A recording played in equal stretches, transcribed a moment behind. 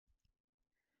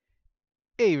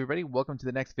Hey everybody, welcome to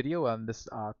the next video on this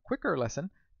quicker lesson.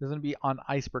 This is going to be on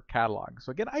Iceberg catalog.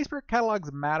 So again, Iceberg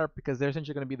catalogs matter because they're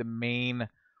essentially going to be the main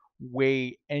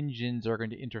way engines are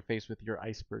going to interface with your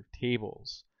Iceberg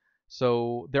tables.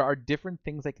 So there are different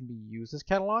things that can be used as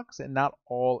catalogs, and not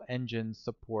all engines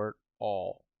support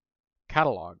all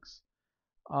catalogs.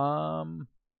 I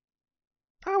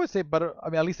would say, but I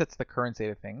mean, at least that's the current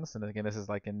state of things. And again, this is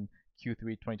like in Q3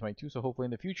 2022. So hopefully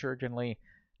in the future, generally,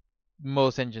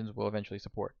 most engines will eventually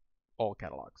support all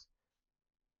catalogs.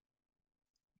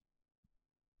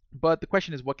 But the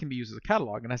question is, what can be used as a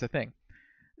catalog? And that's the thing.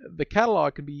 The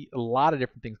catalog can be a lot of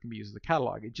different things can be used as a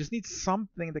catalog. It just needs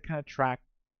something to kind of track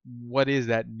what is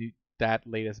that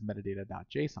latest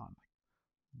metadata.json.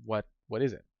 What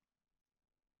is it?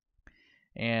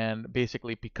 And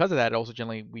basically, because of that, also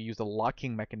generally we use a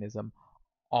locking mechanism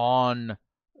on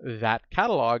that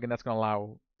catalog, and that's going to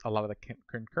allow a lot of the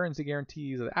concurrency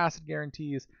guarantees, the ACID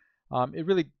guarantees. It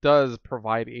really does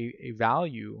provide a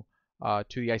value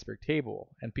to the Iceberg table,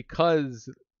 and because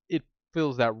it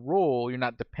fills that role, you're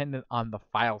not dependent on the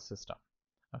file system.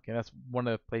 Okay, that's one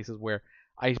of the places where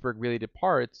Iceberg really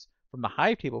departs from the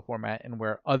Hive table format, and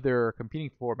where other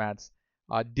competing formats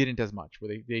didn't as much,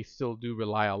 where they still do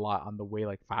rely a lot on the way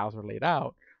like files are laid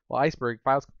out. Well, Iceberg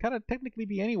files can kind of technically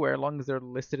be anywhere as long as they're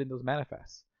listed in those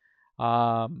manifests.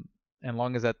 And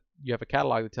long as that you have a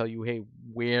catalog to tell you, hey,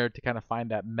 where to kind of find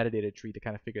that metadata tree to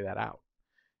kind of figure that out,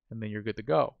 and then you're good to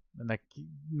go. And that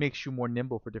makes you more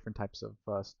nimble for different types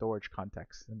of storage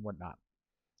contexts and whatnot,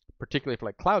 particularly for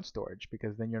like cloud storage,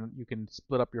 because then you can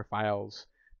split up your files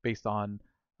based on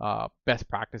best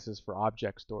practices for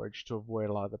object storage to avoid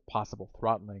a lot of the possible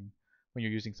throttling when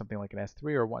you're using something like an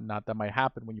S3 or whatnot that might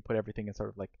happen when you put everything in sort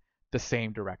of like the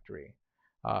same directory,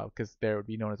 because there would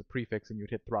be known as a prefix, and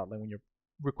you'd hit throttling when you're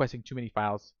requesting too many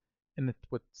files in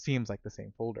what seems like the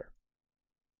same folder.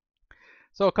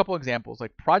 So a couple examples,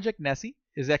 like Project Nessie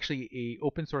is actually a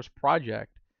open source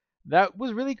project that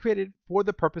was really created for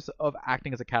the purpose of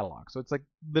acting as a catalog. So it's like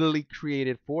literally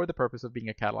created for the purpose of being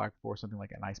a catalog for something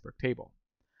like an Iceberg table.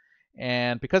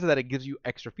 And because of that, it gives you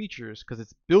extra features because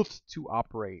it's built to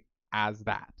operate as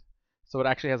that. So it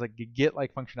actually has like a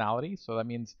Git-like functionality. So that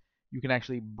means you can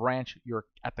actually branch your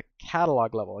at the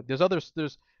catalog level. Like there's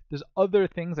other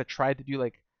things that try to do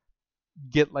like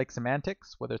Git-like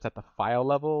semantics, whether it's at the file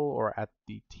level or at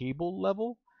the table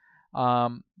level.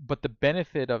 But the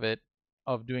benefit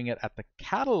of doing it at the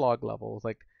catalog level is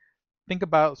like, think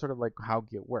about sort of like how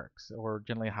Git works, or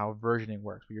generally how versioning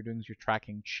works. What you're doing is you're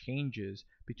tracking changes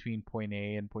between point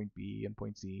A and point B and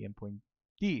point C and point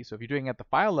D. So if you're doing it at the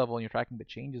file level and you're tracking the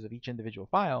changes of each individual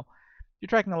file, you're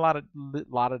tracking a lot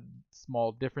of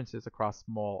small differences across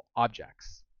small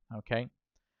objects. Okay.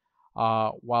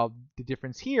 While the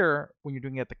difference here, when you're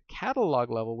doing it at the catalog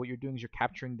level, what you're doing is you're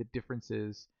capturing the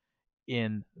differences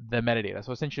in the metadata.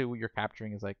 So essentially, what you're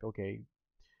capturing is like, okay,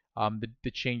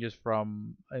 the changes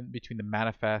from between the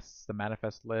manifests, the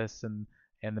manifest lists, and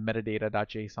the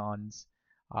metadata.jsons,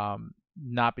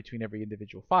 not between every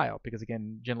individual file. Because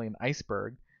again, generally in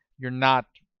Iceberg, you're not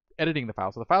editing the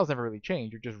file, so the files never really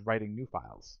change. You're just writing new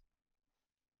files.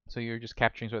 So you're just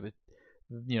capturing sort of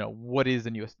what is the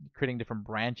newest, creating different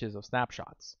branches of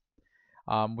snapshots,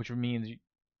 which means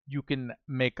you can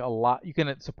make a lot, you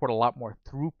can support a lot more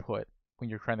throughput when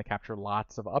you're trying to capture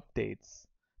lots of updates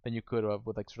than you could have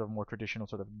with like sort of more traditional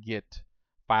sort of Git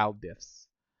file diffs,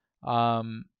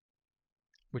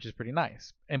 which is pretty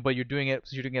nice. But you're doing it,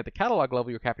 since you're doing it at the catalog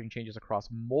level, you're capturing changes across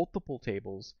multiple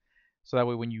tables. So that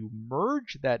way, when you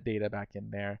merge that data back in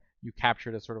there, you capture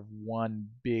it as sort of one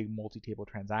big multi-table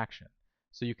transaction.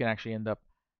 So you can actually end up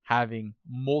having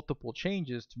multiple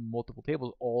changes to multiple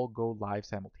tables all go live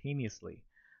simultaneously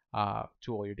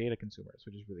to all your data consumers,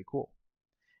 which is really cool.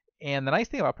 And the nice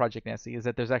thing about Project Nessie is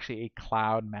that there's actually a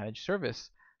cloud managed service.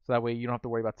 So that way you don't have to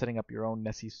worry about setting up your own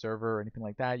Nessie server or anything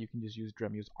like that. You can just use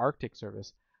Dremio's Arctic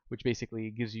service, which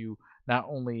basically gives you not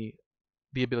only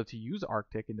the ability to use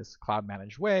Arctic in this cloud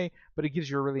managed way, but it gives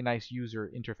you a really nice user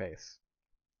interface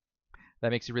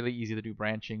that makes it really easy to do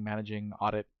branching, managing,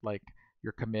 audit like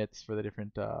your commits for the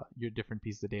different your different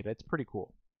pieces of data. It's pretty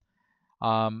cool.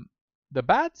 The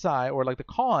bad side, or like the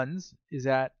cons, is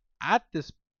that at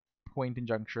this point in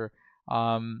juncture,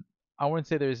 I wouldn't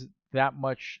say there's that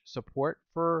much support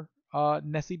for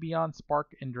Nessie beyond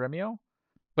Spark and Dremio.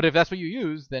 But if that's what you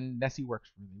use, then Nessie works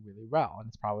really, really well, and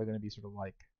it's probably going to be sort of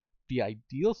like the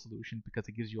ideal solution because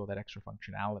it gives you all that extra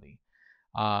functionality.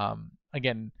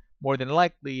 Again, more than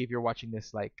likely, if you're watching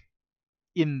this like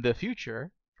in the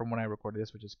future, from when I recorded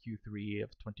this, which is Q3 of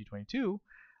 2022,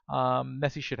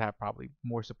 Nessie should have probably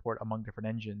more support among different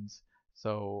engines.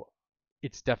 So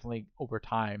it's definitely over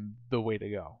time the way to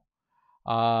go.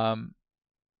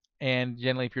 And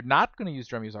generally, if you're not going to use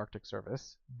Dremio's Arctic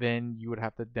service, then you would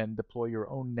have to then deploy your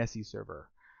own Nessie server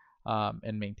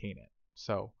and maintain it.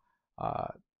 So uh,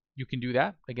 you can do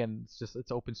that. Again,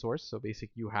 it's open source, so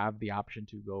basically you have the option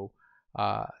to go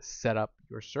set up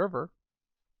your server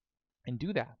and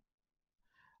do that.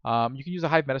 You can use a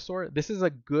Hive Metasaur. This is a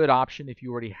good option if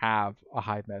you already have a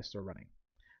Hive Metasaur running.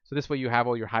 So this way you have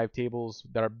all your Hive tables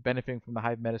that are benefiting from the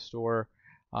Hive Metastore,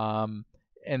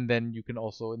 and then you can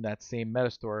also in that same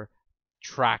Metastore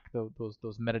track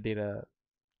those metadata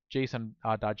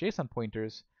JSON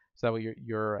pointers, so that way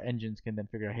your engines can then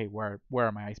figure out, hey, where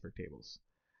are my Iceberg tables?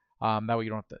 That way you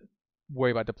don't have to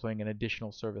worry about deploying an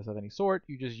additional service of any sort.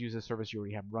 You just use a service you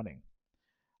already have running.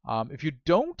 If you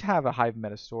don't have a Hive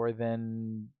Metastore,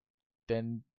 then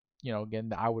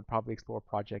again, I would probably explore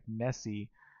Project Nessie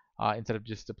instead of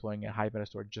just deploying a Hive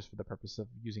Metastore just for the purpose of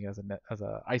using it as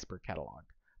a Iceberg catalog.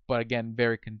 But again,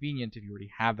 very convenient if you already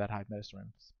have that Hive Metastore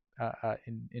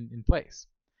in place.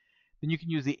 Then you can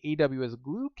use the AWS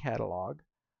Glue catalog,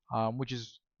 which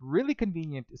is really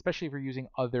convenient, especially if you're using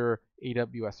other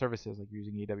AWS services, like you're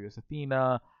using AWS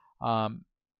Athena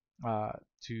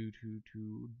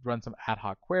to run some ad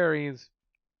hoc queries,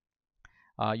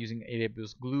 using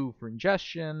AWS Glue for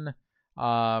ingestion.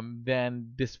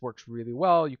 Then this works really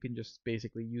well. You can just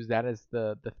basically use that as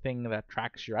the thing that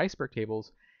tracks your Iceberg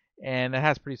tables, and it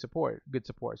has good support.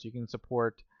 So you can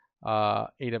support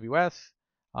AWS,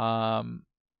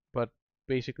 but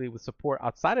basically with support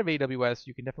outside of AWS,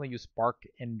 you can definitely use Spark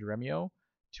and Dremio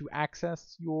to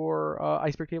access your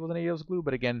Iceberg tables in AWS Glue.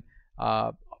 But again,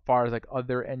 as far as like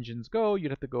other engines go,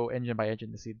 you'd have to go engine by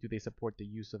engine to see do they support the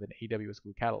use of an AWS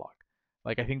Glue catalog.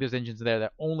 Like I think there's engines there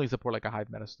that only support like a Hive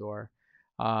Metastore.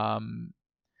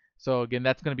 So again,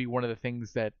 that's going to be one of the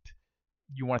things that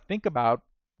you want to think about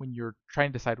when you're trying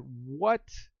to decide what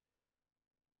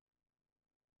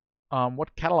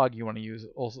catalog you want to use.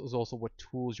 Also what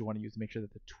tools you want to use to make sure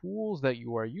that the tools that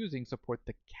you are using support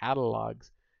the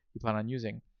catalogs you plan on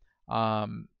using.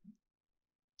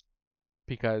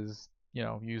 Because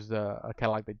use a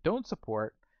catalog they don't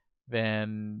support,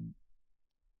 then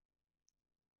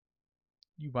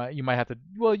you might have to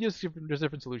there's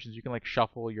different solutions. You can like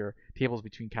shuffle your tables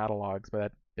between catalogs, but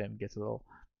that then gets a little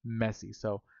messy.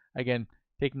 So again,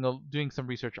 doing some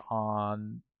research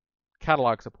on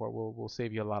catalog support will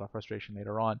save you a lot of frustration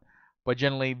later on. But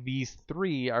generally, these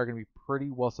three are going to be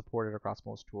pretty well supported across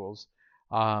most tools.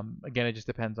 Again, it just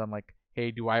depends on like,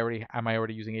 hey, am I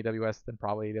already using AWS? Then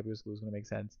probably AWS Glue is going to make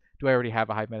sense. Do I already have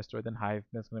a Hive Metastore? Then Hive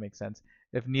is going to make sense.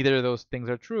 If neither of those things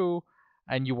are true,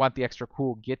 and you want the extra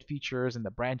cool Git features and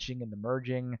the branching and the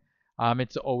merging,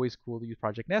 it's always cool to use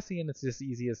Project Nessie, and it's as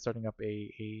easy as starting up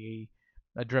a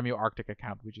Dremio Arctic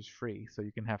account, which is free, so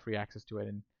you can have free access to it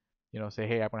and say,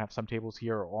 hey, I want to have some tables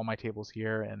here or all my tables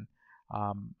here. And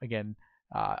again,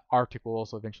 Arctic will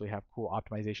also eventually have cool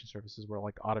optimization services where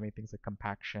like automate things like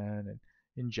compaction and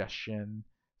ingestion.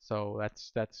 So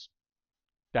that's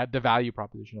the value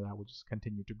proposition of that will just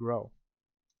continue to grow.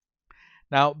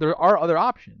 Now there are other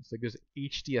options, like there's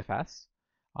HDFS.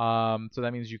 So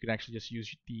that means you can actually just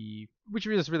use which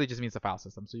really just means the file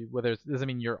system. So whether it doesn't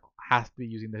mean you have to be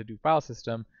using the Hadoop file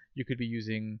system, you could be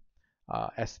using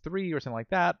S3 or something like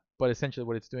that. But essentially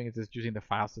what it's doing is it's using the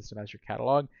file system as your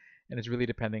catalog, and it's really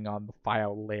depending on the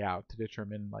file layout to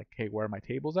determine like, hey, where my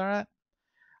tables are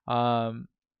at,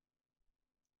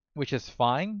 which is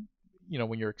fine,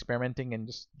 when you're experimenting and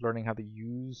just learning how to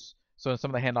use. So in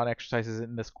some of the hand-on exercises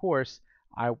in this course,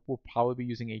 I will probably be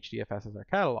using HDFS as our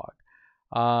catalog,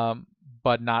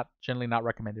 but generally not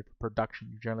recommended for production.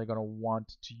 You're generally going to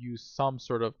want to use some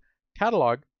sort of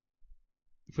catalog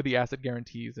for the asset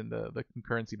guarantees and the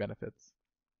concurrency benefits.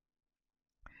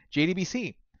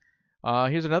 JDBC.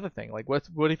 Here's another thing. Like,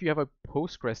 what if you have a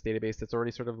Postgres database that's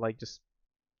already sort of like just,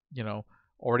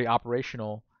 already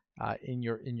operational in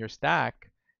your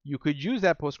stack? You could use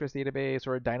that Postgres database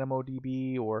or a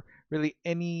DynamoDB or really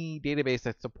any database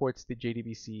that supports the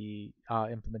JDBC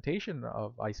implementation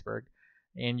of Iceberg,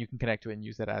 and you can connect to it and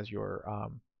use that as your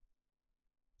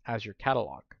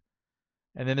catalog.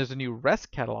 And then there's a new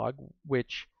REST catalog,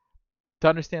 which to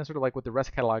understand sort of like what the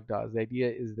REST catalog does, the idea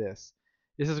is this.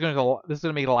 This is going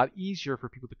to make it a lot easier for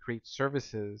people to create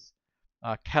services,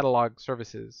 catalog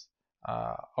services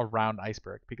around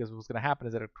Iceberg, because what's going to happen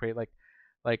is that it'll create like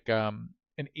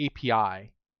an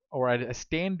API or a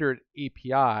standard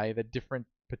API that different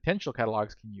potential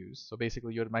catalogs can use. So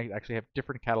basically, you might actually have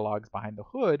different catalogs behind the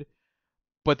hood,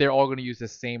 but they're all going to use the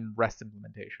same REST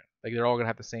implementation. Like they're all going to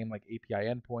have the same like API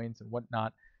endpoints and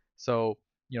whatnot. So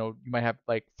you might have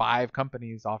like 5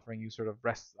 companies offering you sort of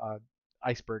REST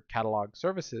Iceberg catalog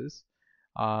services,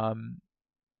 and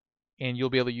you'll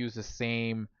be able to use the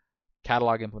same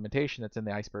catalog implementation that's in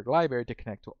the Iceberg library to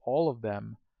connect to all of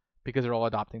them because they're all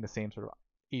adopting the same sort of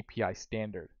API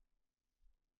standard,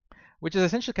 which is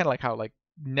essentially kind of like how like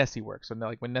Nessie works. So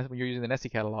like when you're using the Nessie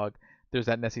catalog, there's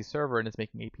that Nessie server and it's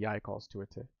making API calls to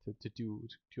it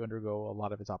to undergo a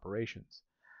lot of its operations.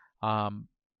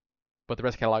 But the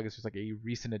REST catalog is just like a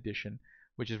recent addition,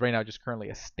 which is right now just currently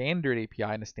a standard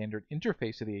API and a standard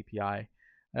interface to the API.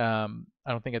 I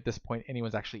don't think at this point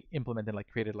anyone's actually implemented, like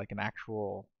created like an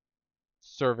actual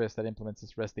service that implements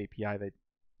this REST API that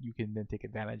you can then take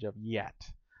advantage of yet.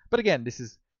 But again, this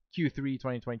is Q3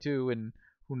 2022, and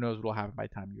who knows what will happen by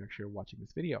the time you actually are watching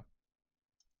this video.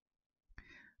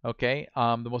 Okay,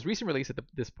 the most recent release at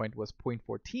this point was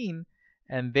 0.14,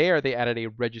 and there they added a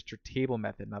register table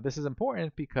method. Now this is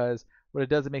important because what it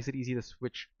does, it makes it easy to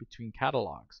switch between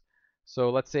catalogs. So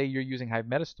let's say you're using Hive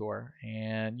Metasaur,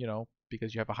 and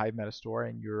because you have a Hive Metasaur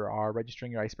and you are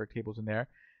registering your Iceberg tables in there,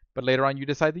 but later on you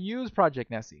decide to use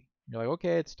Project Nessie. You're like,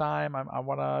 okay, it's time. I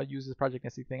want to use this Project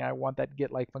Nessie thing. I want that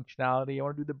Git-like functionality. I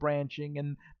want to do the branching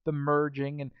and the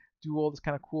merging and do all this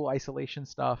kind of cool isolation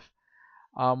stuff.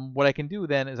 What I can do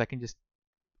then is I can just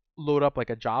load up like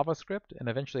a JavaScript and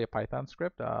eventually a Python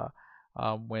script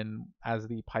as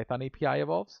the Python API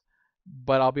evolves.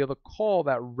 But I'll be able to call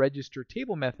that register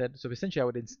table method. So essentially I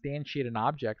would instantiate an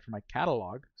object for my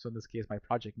catalog. So in this case, my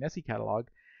Project Nessie catalog.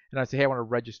 And I'd say, hey, I want to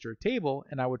register a table,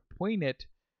 and I would point it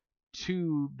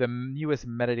to the newest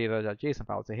metadata.json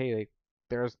file. I'd say, hey,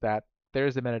 there's the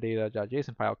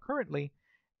metadata.json file currently,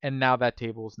 and now that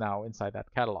table is now inside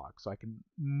that catalog. So I can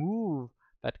move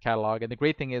that catalog. And the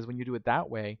great thing is when you do it that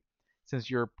way, since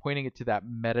you're pointing it to that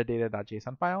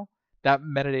metadata.json file, that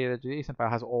metadata.json file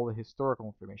has all the historical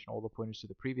information, all the pointers to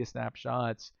the previous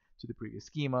snapshots, to the previous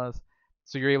schemas.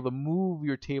 So you're able to move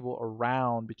your table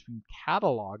around between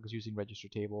catalogs using register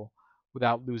table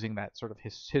without losing that sort of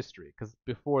history. Because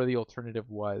before the alternative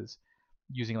was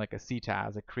using like a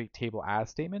CTAS, a create table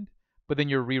as statement, but then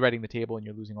you're rewriting the table and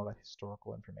you're losing all that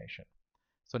historical information.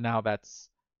 So now that's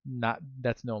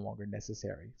no longer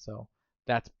necessary. So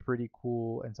that's pretty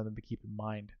cool and something to keep in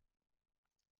mind.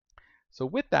 So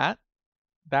with that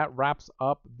wraps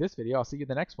up this video. I'll see you in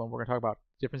the next one. We're going to talk about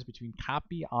the difference between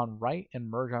copy on write and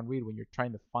merge on read when you're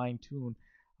trying to fine tune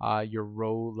your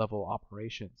row level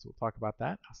operations. So we'll talk about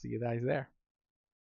that. I'll see you guys there.